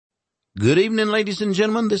Good evening, ladies and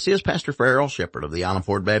gentlemen. This is Pastor Farrell Shepherd of the Island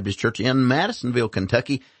Ford Baptist Church in Madisonville,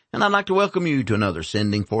 Kentucky, and I'd like to welcome you to another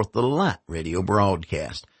Sending Forth the Light radio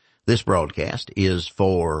broadcast. This broadcast is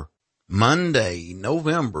for Monday,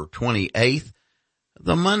 November 28th,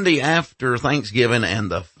 the Monday after Thanksgiving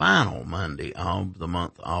and the final Monday of the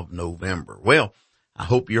month of November. Well, I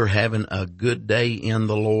hope you're having a good day in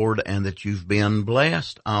the Lord and that you've been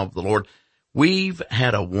blessed of the Lord. We've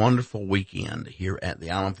had a wonderful weekend here at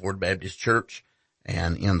the Island Ford Baptist Church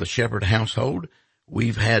and in the Shepherd household.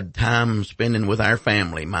 We've had time spending with our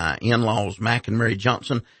family. My in-laws, Mac and Mary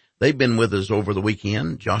Johnson, they've been with us over the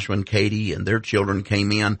weekend. Joshua and Katie and their children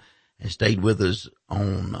came in and stayed with us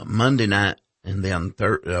on Monday night and then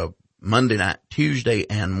Monday night, Tuesday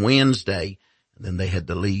and Wednesday. And then they had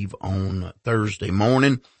to leave on Thursday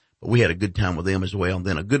morning, but we had a good time with them as well. And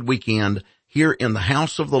then a good weekend here in the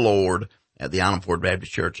house of the Lord at the Island Ford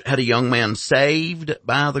Baptist Church. Had a young man saved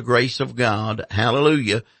by the grace of God,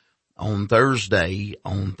 hallelujah, on Thursday,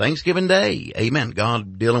 on Thanksgiving Day. Amen.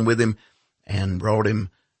 God dealing with him and brought him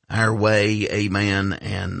our way. Amen.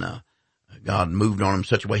 And God moved on him in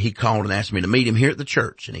such a way. He called and asked me to meet him here at the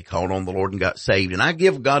church, and he called on the Lord and got saved. And I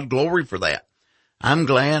give God glory for that. I'm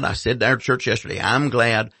glad. I said to our church yesterday, I'm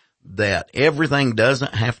glad that everything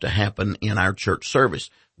doesn't have to happen in our church service.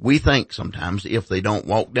 We think sometimes if they don't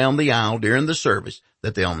walk down the aisle during the service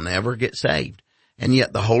that they'll never get saved. And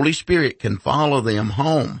yet the Holy Spirit can follow them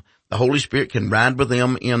home. The Holy Spirit can ride with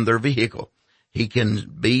them in their vehicle. He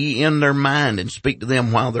can be in their mind and speak to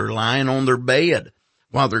them while they're lying on their bed,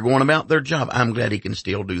 while they're going about their job. I'm glad he can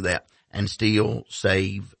still do that and still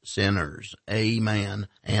save sinners. Amen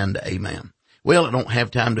and amen. Well, I don't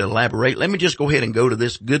have time to elaborate. Let me just go ahead and go to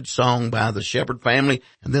this good song by the Shepherd family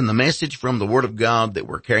and then the message from the Word of God that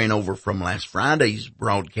we're carrying over from last Friday's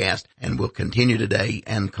broadcast, and we'll continue today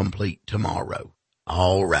and complete tomorrow.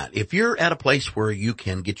 All right. If you're at a place where you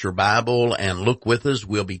can get your Bible and look with us,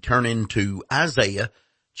 we'll be turning to Isaiah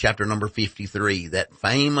chapter number 53, that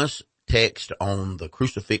famous text on the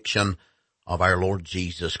crucifixion of our Lord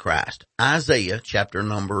Jesus Christ. Isaiah chapter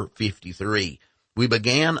number 53. We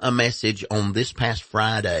began a message on this past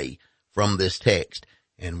Friday from this text,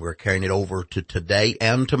 and we're carrying it over to today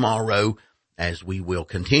and tomorrow as we will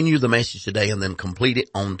continue the message today and then complete it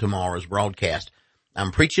on tomorrow's broadcast.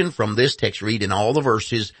 I'm preaching from this text, reading all the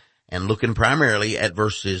verses and looking primarily at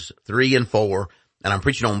verses 3 and 4, and I'm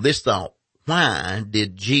preaching on this thought: why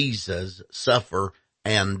did Jesus suffer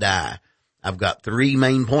and die? I've got three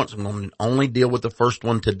main points. I'm going to only deal with the first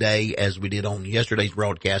one today as we did on yesterday's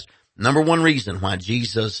broadcast. Number one reason why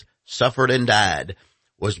Jesus suffered and died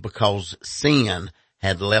was because sin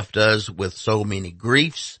had left us with so many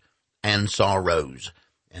griefs and sorrows,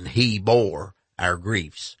 and he bore our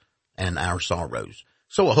griefs and our sorrows.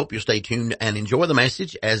 So I hope you'll stay tuned and enjoy the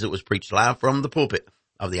message as it was preached live from the pulpit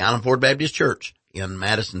of the Island Ford Baptist Church in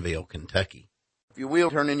Madisonville, Kentucky. If you will,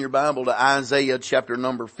 turn in your Bible to Isaiah chapter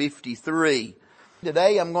number 53.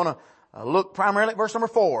 Today I'm going to look primarily at verse number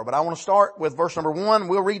 4, but I want to start with verse number 1.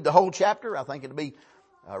 We'll read the whole chapter. I think it'll be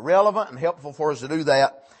relevant and helpful for us to do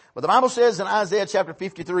that. But the Bible says in Isaiah chapter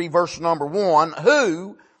 53 verse number 1,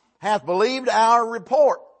 who hath believed our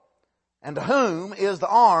report, and to whom is the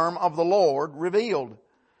arm of the Lord revealed?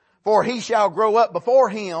 For he shall grow up before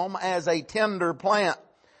him as a tender plant,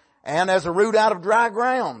 and as a root out of dry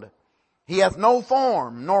ground. He hath no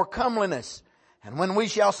form nor comeliness, and when we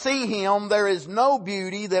shall see him, there is no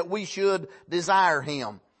beauty that we should desire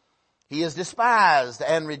him. He is despised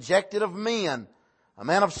and rejected of men, a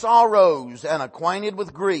man of sorrows and acquainted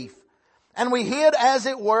with grief. And we hid, as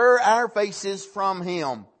it were, our faces from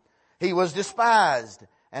him. He was despised,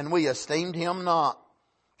 and we esteemed him not.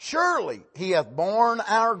 Surely he hath borne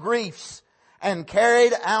our griefs and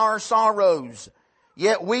carried our sorrows.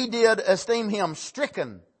 Yet we did esteem him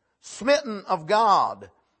stricken, smitten of God,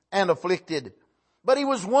 and afflicted. But he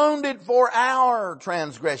was wounded for our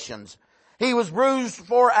transgressions. He was bruised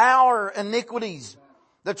for our iniquities.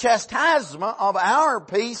 The chastisement of our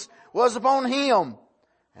peace was upon him,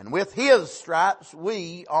 and with his stripes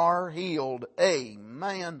we are healed.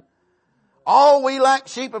 Amen. All we like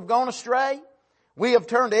sheep have gone astray. We have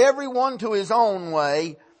turned every one to his own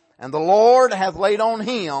way, and the Lord hath laid on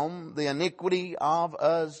him the iniquity of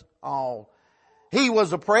us all. He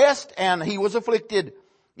was oppressed and he was afflicted,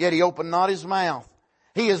 yet he opened not his mouth.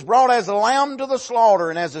 He is brought as a lamb to the slaughter,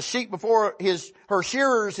 and as a sheep before her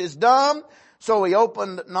shearers is dumb, so he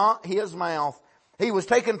opened not his mouth. He was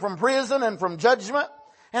taken from prison and from judgment,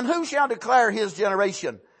 and who shall declare his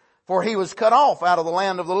generation? For he was cut off out of the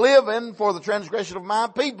land of the living, for the transgression of my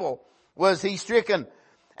people was he stricken.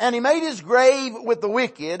 And he made his grave with the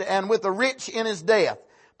wicked and with the rich in his death,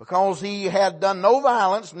 because he had done no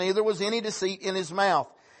violence, neither was any deceit in his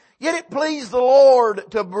mouth. Yet it pleased the Lord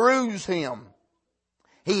to bruise him.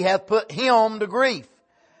 He hath put him to grief.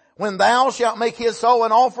 When thou shalt make his soul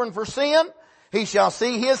an offering for sin, he shall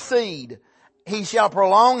see his seed. He shall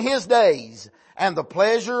prolong his days, and the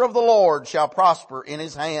pleasure of the Lord shall prosper in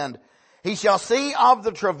his hand. He shall see of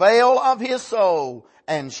the travail of his soul,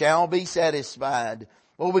 and shall be satisfied.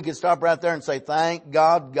 Well, we could stop right there and say, thank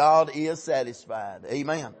God, God is satisfied.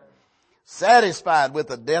 Amen. Satisfied with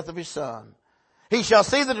the death of his Son. He shall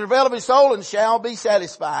see the travail of his soul and shall be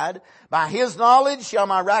satisfied. By his knowledge shall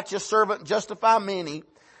my righteous servant justify many,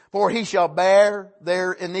 for he shall bear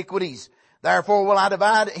their iniquities. Therefore will I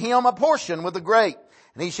divide him a portion with the great,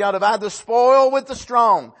 and he shall divide the spoil with the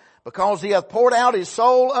strong, because he hath poured out his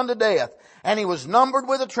soul unto death, and he was numbered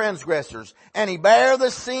with the transgressors, and he bare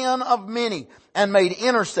the sin of many, and made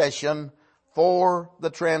intercession for the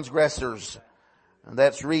transgressors. And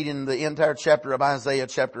that's reading the entire chapter of Isaiah,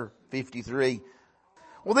 chapter 53.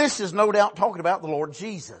 Well, this is no doubt talking about the Lord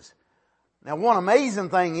Jesus. Now, one amazing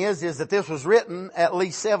thing is that this was written at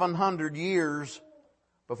least 700 years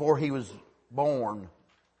before he was born.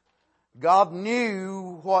 God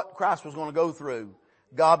knew what Christ was going to go through.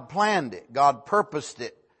 God planned it. God purposed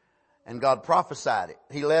it. And God prophesied it.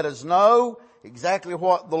 He let us know exactly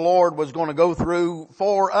what the Lord was going to go through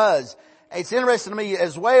for us. It's interesting to me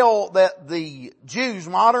as well that the Jews,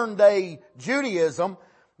 modern day Judaism,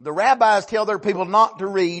 the rabbis tell their people not to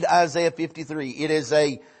read Isaiah 53. It is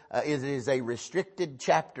a restricted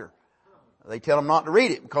chapter. They tell them not to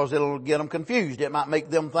read it because it'll get them confused. It might make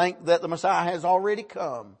them think that the Messiah has already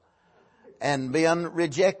come and been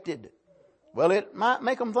rejected. Well, it might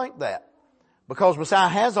make them think that because Messiah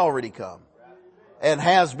has already come and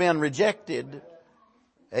has been rejected.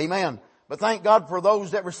 Amen. But thank God for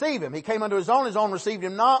those that receive him. He came unto his own received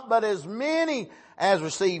him not, but as many as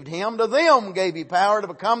received him, to them gave he power to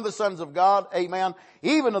become the sons of God. Amen.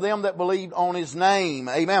 Even to them that believed on his name.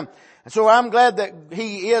 Amen. And so I'm glad that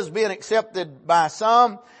he is being accepted by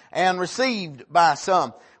some and received by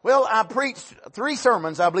some. Well, I preached 3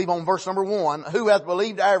 sermons, I believe, on verse number 1. Who hath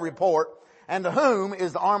believed our report, and to whom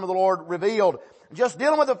is the arm of the Lord revealed? Just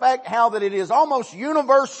dealing with the fact how that it is almost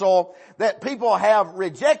universal that people have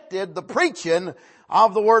rejected the preaching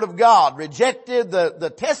of the Word of God, rejected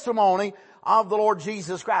the testimony of the Lord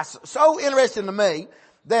Jesus Christ. So interesting to me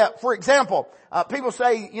that, for example, people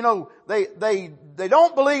say, they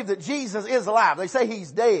don't believe that Jesus is alive. They say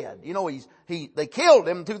he's dead. They killed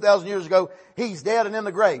him 2,000 years ago. He's dead and in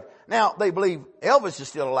the grave. Now, they believe Elvis is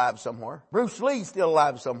still alive somewhere. Bruce Lee's still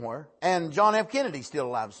alive somewhere. And John F. Kennedy's still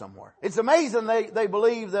alive somewhere. It's amazing they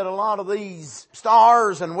believe that a lot of these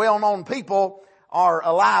stars and well-known people are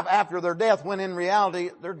alive after their death when in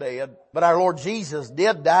reality they're dead. But our Lord Jesus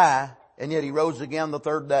did die, and yet he rose again the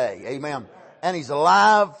 3rd day. Amen. And he's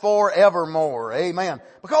alive forevermore. Amen.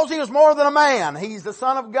 Because he was more than a man. He's the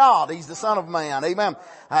Son of God. He's the Son of Man. Amen.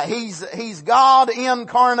 He's God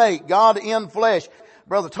incarnate. God in flesh.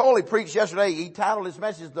 Brother Tolley preached yesterday. He titled his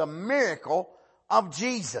message, The Miracle of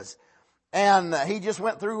Jesus. And he just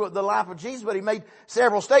went through the life of Jesus, but he made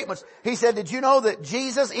several statements. He said, did you know that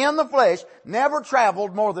Jesus in the flesh never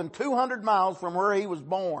traveled more than 200 miles from where he was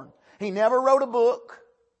born? He never wrote a book.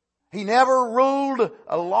 He never ruled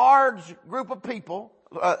a large group of people,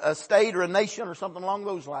 a state or a nation or something along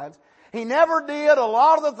those lines. He never did a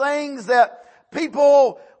lot of the things that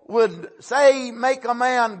people would say make a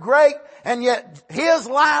man great, and yet his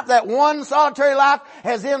life, that one solitary life,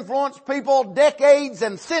 has influenced people decades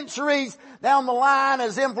and centuries down the line,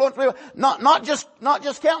 has influenced people, not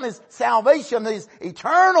just counting his salvation, his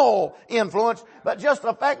eternal influence, but just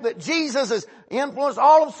the fact that Jesus has influenced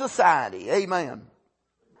all of society. Amen.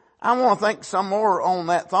 I want to think some more on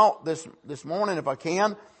that thought this morning if I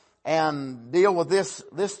can, and deal with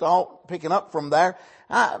this thought, picking up from there.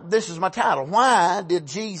 This is my title. Why did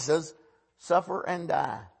Jesus suffer and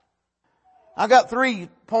die? I got 3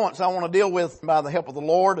 points I want to deal with by the help of the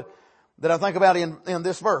Lord that I think about in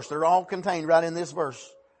this verse. They're all contained right in this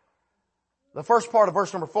verse. The first part of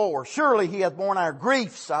verse number 4. Surely he hath borne our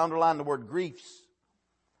griefs. I underline the word griefs.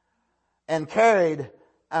 And carried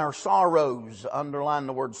our sorrows. Underline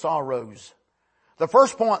the word sorrows. The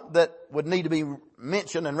first point that would need to be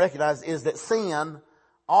mentioned and recognized is that sin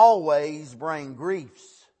always brings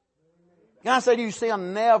griefs. Can I say to you,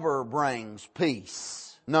 sin never brings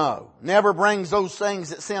peace? No. Never brings those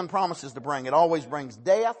things that sin promises to bring. It always brings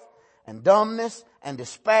death and dumbness and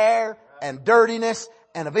despair and dirtiness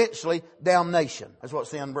and eventually damnation. That's what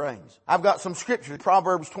sin brings. I've got some scripture,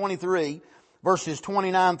 Proverbs 23, verses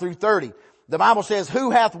 29 through 30. The Bible says,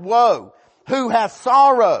 who hath woe? Who hath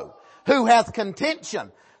sorrow? Who hath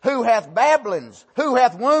contention? Who hath babblings? Who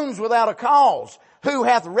hath wounds without a cause? Who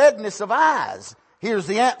hath redness of eyes? Here's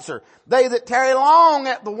the answer. They that tarry long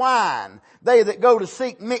at the wine, they that go to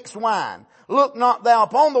seek mixed wine. Look not thou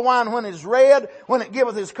upon the wine when it is red, when it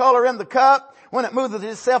giveth his color in the cup, when it moveth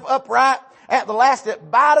itself upright. At the last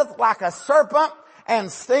it biteth like a serpent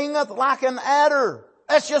and stingeth like an adder.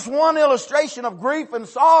 That's just one illustration of grief and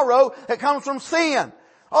sorrow that comes from sin.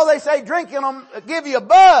 Oh, they say drinking will give you a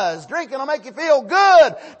buzz. Drinking will make you feel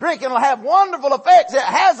good. Drinking will have wonderful effects. It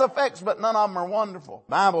has effects, but none of them are wonderful.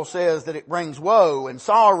 The Bible says that it brings woe and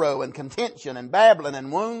sorrow and contention and babbling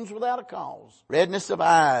and wounds without a cause. Redness of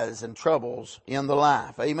eyes and troubles in the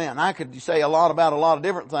life. Amen. I could say a lot about a lot of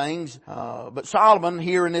different things, but Solomon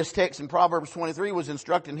here in this text in Proverbs 23 was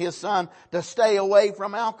instructing his son to stay away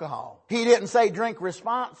from alcohol. He didn't say drink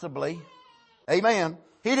responsibly. Amen.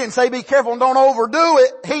 He didn't say be careful and don't overdo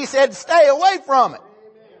it. He said stay away from it.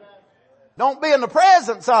 Don't be in the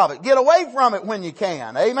presence of it. Get away from it when you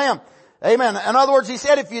can. Amen. Amen. In other words, he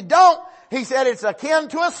said if you don't, he said it's akin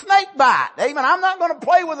to a snake bite. Amen. I'm not going to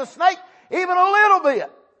play with a snake even a little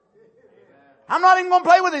bit. I'm not even going to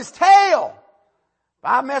play with his tail. If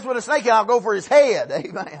I mess with a snake, I'll go for his head.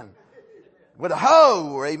 Amen. With a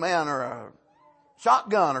hoe or amen, or a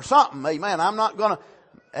shotgun or something. Amen. I'm not going to,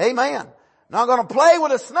 amen. Not going to play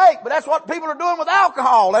with a snake, but that's what people are doing with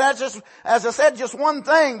alcohol. And that's just, as I said, just one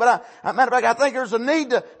thing. But matter of fact, I think there's a need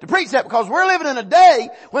to preach that because we're living in a day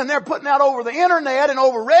when they're putting out over the internet and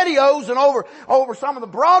over radios and over some of the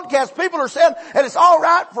broadcasts. People are saying that it's all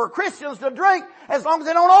right for Christians to drink as long as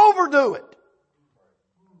they don't overdo it.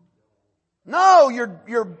 No,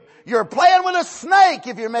 you're playing with a snake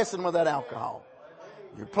if you're messing with that alcohol.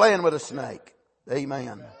 You're playing with a snake.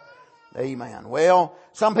 Amen. Amen. Well,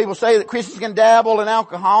 some people say that Christians can dabble in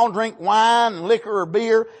alcohol, drink wine, liquor, or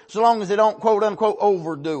beer, so long as they don't quote unquote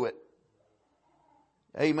overdo it.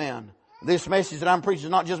 Amen. This message that I'm preaching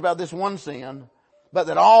is not just about this one sin, but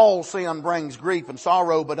that all sin brings grief and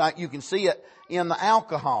sorrow, but you can see it in the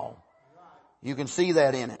alcohol. You can see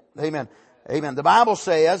that in it. Amen. Amen. The Bible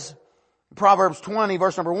says, Proverbs 20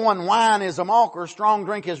 verse number 1, wine is a mocker, strong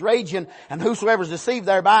drink is raging, and whosoever is deceived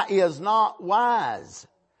thereby is not wise.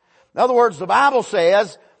 In other words, the Bible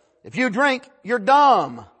says, if you drink, you're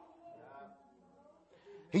dumb.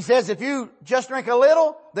 He says, if you just drink a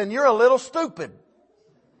little, then you're a little stupid.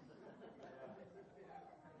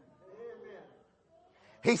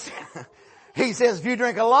 He says, if you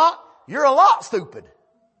drink a lot, you're a lot stupid.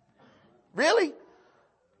 Really?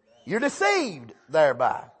 You're deceived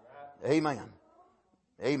thereby. Amen.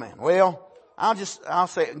 Amen. Well, I'll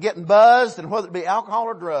say getting buzzed, and whether it be alcohol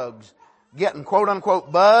or drugs, getting quote unquote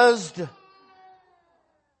buzzed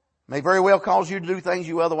may very well cause you to do things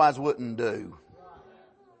you otherwise wouldn't do.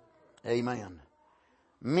 Amen.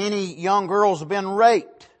 Many young girls have been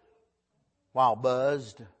raped while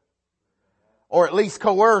buzzed, or at least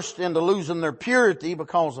coerced into losing their purity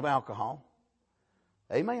because of alcohol.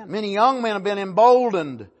 Amen. Many young men have been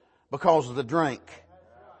emboldened because of the drink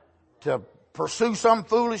to pursue some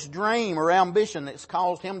foolish dream or ambition that's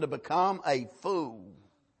caused him to become a fool.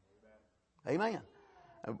 Amen.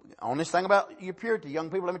 On this thing about your purity, young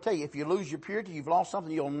people, let me tell you, if you lose your purity, you've lost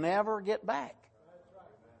something you'll never get back.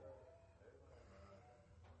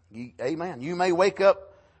 Amen. You may wake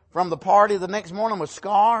up from the party the next morning with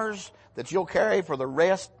scars that you'll carry for the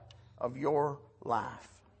rest of your life.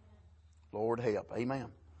 Lord help. Amen.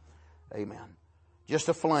 Amen. Just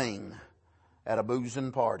a fling at a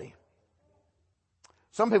boozing party.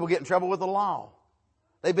 Some people get in trouble with the law.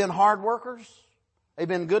 They've been hard workers. They've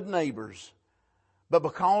been good neighbors. But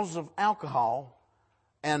because of alcohol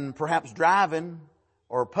and perhaps driving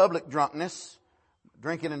or public drunkenness,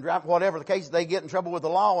 drinking and driving, whatever the case, they get in trouble with the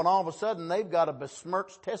law, and all of a sudden they've got a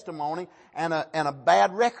besmirched testimony and a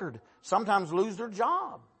bad record. Sometimes lose their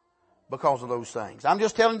job because of those things. I'm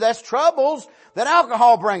just telling you that's troubles that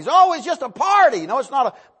alcohol brings. Oh, it's just a party. No, it's not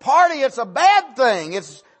a party. It's a bad thing.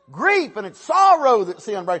 It's grief and it's sorrow that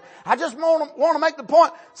sin brings. I just want to make the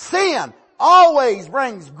point. Sin always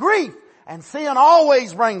brings grief, and sin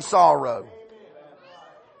always brings sorrow.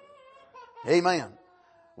 Amen.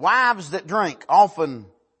 Wives that drink often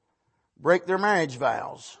break their marriage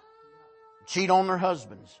vows, cheat on their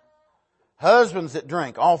husbands. Husbands that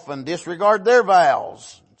drink often disregard their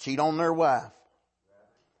vows, cheat on their wife.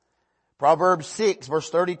 Proverbs 6 verse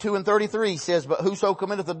 32 and 33 says, but whoso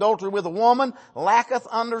committeth adultery with a woman lacketh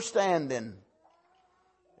understanding.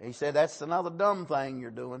 He said that's another dumb thing you're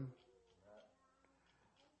doing.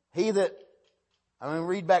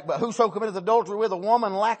 Read back, but whoso committeth adultery with a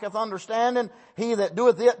woman lacketh understanding. He that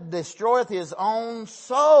doeth it destroyeth his own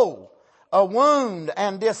soul. A wound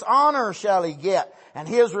and dishonor shall he get, and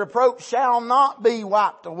his reproach shall not be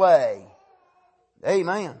wiped away.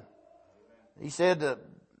 Amen. He said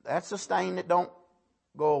that's a stain that don't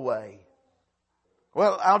go away.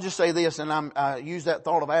 Well, I'll just say this, and I use that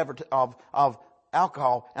thought of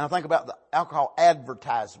alcohol, and I think about the alcohol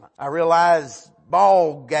advertisement. I realize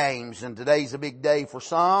ball games, and today's a big day for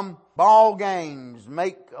some. Ball games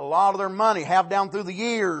make a lot of their money, have down through the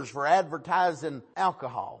years, for advertising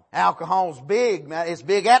alcohol. Alcohol's big, man. It's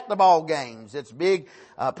big at the ball games. It's big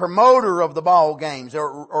promoter of the ball games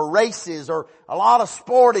or races or a lot of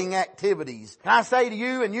sporting activities. Can I say to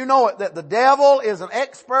you, and you know it, that the devil is an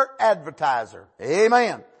expert advertiser.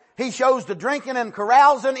 Amen. He shows the drinking and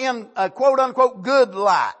carousing in a quote unquote good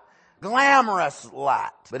light, glamorous light.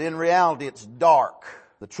 But in reality it's dark.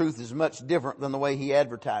 The truth is much different than the way he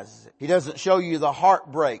advertises it. He doesn't show you the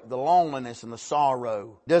heartbreak, the loneliness, and the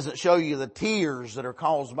sorrow. He doesn't show you the tears that are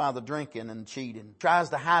caused by the drinking and cheating. He tries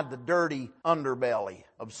to hide the dirty underbelly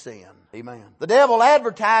of sin. Amen. The devil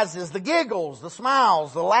advertises the giggles, the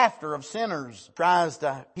smiles, the laughter of sinners. Tries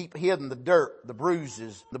to keep hidden the dirt, the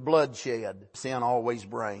bruises, the bloodshed sin always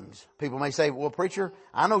brings. People may say, well, preacher,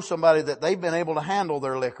 I know somebody that they've been able to handle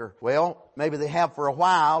their liquor. Well, maybe they have for a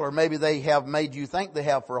while, or maybe they have made you think they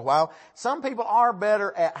have for a while. Some people are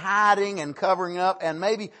better at hiding and covering up and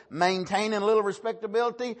maybe maintaining a little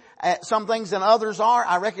respectability at some things than others are.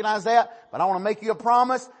 I recognize that, but I want to make you a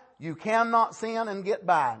promise. You cannot sin and get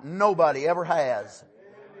by. Nobody ever has.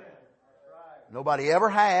 Nobody ever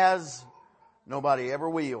has. Nobody ever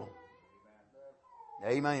will.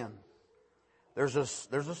 Amen. There's a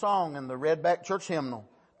song in the Redback Church Hymnal,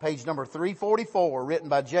 page number 344, written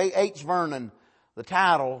by J.H. Vernon. The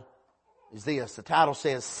title is this. The title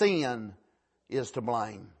says, Sin is to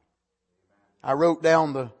Blame. I wrote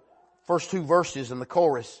down the first two verses in the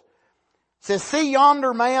chorus. It says, see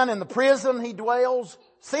yonder man in the prison he dwells.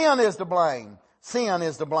 Sin is to blame. Sin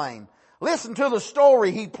is to blame. Listen to the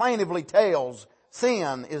story he plaintively tells.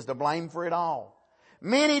 Sin is to blame for it all.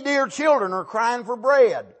 Many dear children are crying for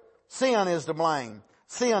bread. Sin is to blame.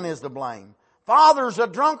 Sin is to blame. Father's a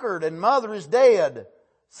drunkard and mother is dead.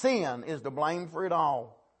 Sin is to blame for it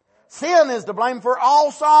all. Sin is to blame for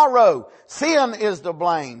all sorrow. Sin is to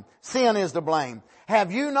blame. Sin is to blame.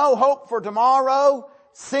 Have you no hope for tomorrow?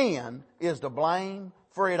 Sin is to blame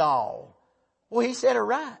for it all. Well, he said it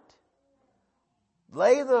right.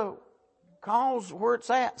 Lay the cause where it's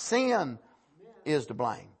at. Sin is to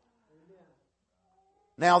blame.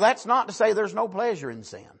 Now, that's not to say there's no pleasure in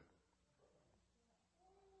sin.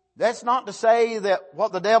 That's not to say that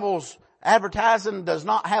what the devil's advertising does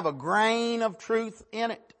not have a grain of truth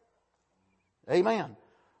in it. Amen.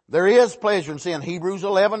 There is pleasure in sin. Hebrews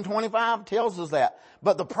 11:25 tells us that.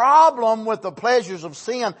 But the problem with the pleasures of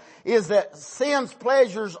sin is that sin's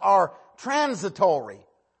pleasures are transitory.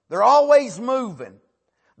 They're always moving.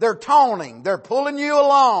 They're taunting. They're pulling you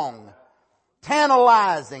along.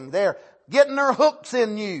 Tantalizing. They're getting their hooks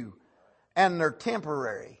in you. And they're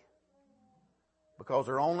temporary. Because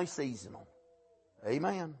they're only seasonal.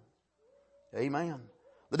 Amen. Amen.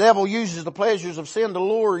 The devil uses the pleasures of sin to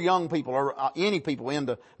lure young people or any people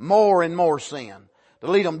into more and more sin. To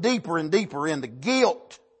lead them deeper and deeper into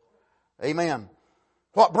guilt. Amen.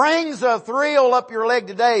 What brings a thrill up your leg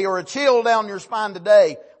today or a chill down your spine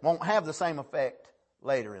today won't have the same effect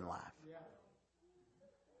later in life.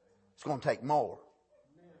 It's going to take more.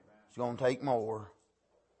 It's going to take more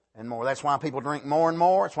and more. That's why people drink more and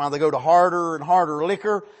more. That's why they go to harder and harder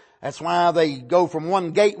liquor. That's why they go from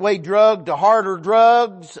one gateway drug to harder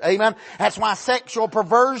drugs. Amen. That's why sexual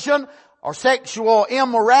perversion or sexual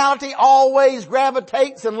immorality always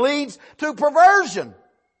gravitates and leads to perversion.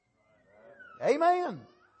 Amen.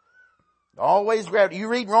 Always gravitates. You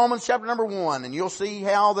read Romans chapter number 1 and you'll see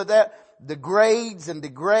how that degrades and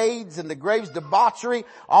degrades and degrades. Debauchery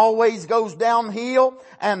always goes downhill,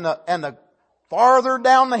 and the farther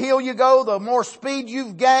down the hill you go, the more speed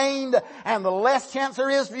you've gained and the less chance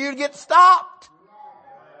there is for you to get stopped.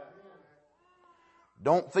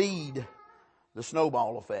 Don't feed the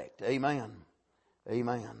snowball effect. Amen.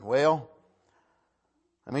 Amen. Well,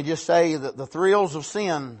 let me just say that the thrills of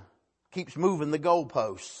sin keeps moving the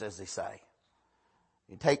goalposts, as they say.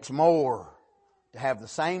 It takes more to have the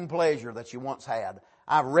same pleasure that you once had.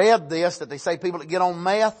 I've read this, that they say people that get on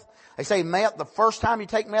meth, they say meth, the first time you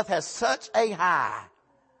take meth, has such a high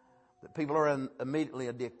that people are immediately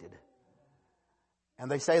addicted.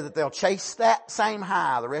 And they say that they'll chase that same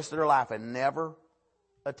high the rest of their life and never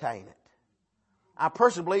attain it. I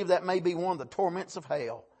personally believe that may be one of the torments of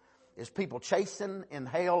hell, is people chasing in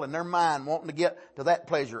hell in their mind, wanting to get to that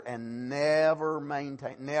pleasure and never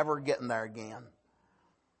getting there again.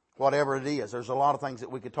 whatever it is. There's a lot of things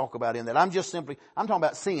that we could talk about in that. I'm talking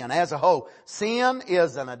about sin as a whole. Sin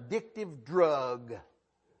is an addictive drug.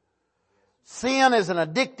 Sin is an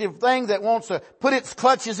addictive thing that wants to put its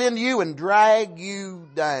clutches into you and drag you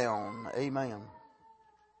down. Amen.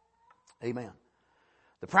 Amen.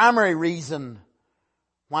 The primary reason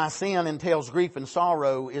why sin entails grief and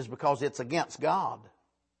sorrow is because it's against God.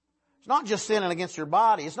 It's not just sinning against your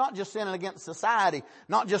body. It's not just sinning against society.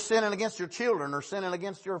 Not just sinning against your children or sinning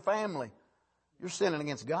against your family. You're sinning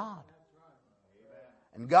against God.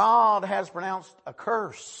 And God has pronounced a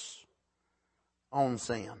curse on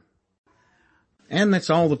sin. And that's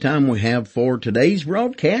all the time we have for today's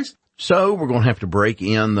broadcast. So we're going to have to break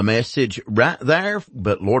in the message right there.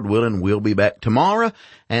 But Lord willing, we'll be back tomorrow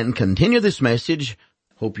and continue this message.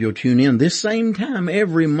 Hope you'll tune in this same time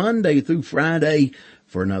every Monday through Friday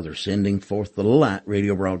for another Sending Forth the Light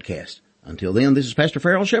radio broadcast. Until then, this is Pastor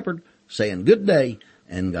Farrell Shepherd saying good day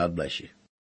and God bless you.